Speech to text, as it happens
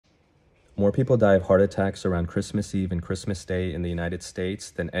More people die of heart attacks around Christmas Eve and Christmas Day in the United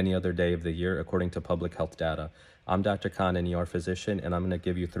States than any other day of the year, according to public health data. I'm Dr. Khan, an ER physician, and I'm going to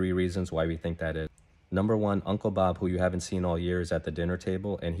give you 3 reasons why we think that is. Number 1, Uncle Bob, who you haven't seen all year, is at the dinner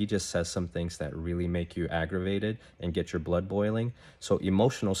table, and he just says some things that really make you aggravated and get your blood boiling. So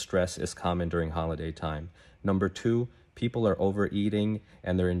emotional stress is common during holiday time. Number 2, people are overeating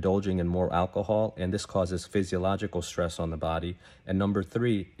and they're indulging in more alcohol, and this causes physiological stress on the body. And number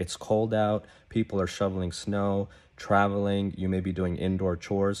 3, it's cold out, people are shoveling snow, traveling, you may be doing indoor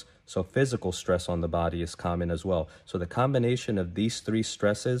chores, so physical stress on the body is common as well. So the combination of these 3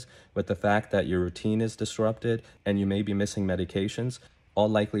 stresses with the fact that your routine is disrupted and you may be missing medications all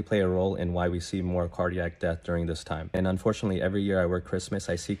likely play a role in why we see more cardiac death during this time. And unfortunately, every year I work Christmas,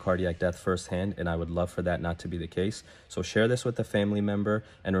 I see cardiac death firsthand, and I would love for that not to be the case. So share this with a family member,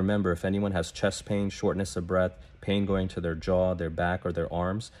 and remember, if anyone has chest pain, shortness of breath, pain going to their jaw, their back, or their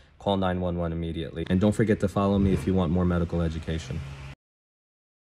arms, call 911 immediately. And don't forget to follow me if you want more medical education.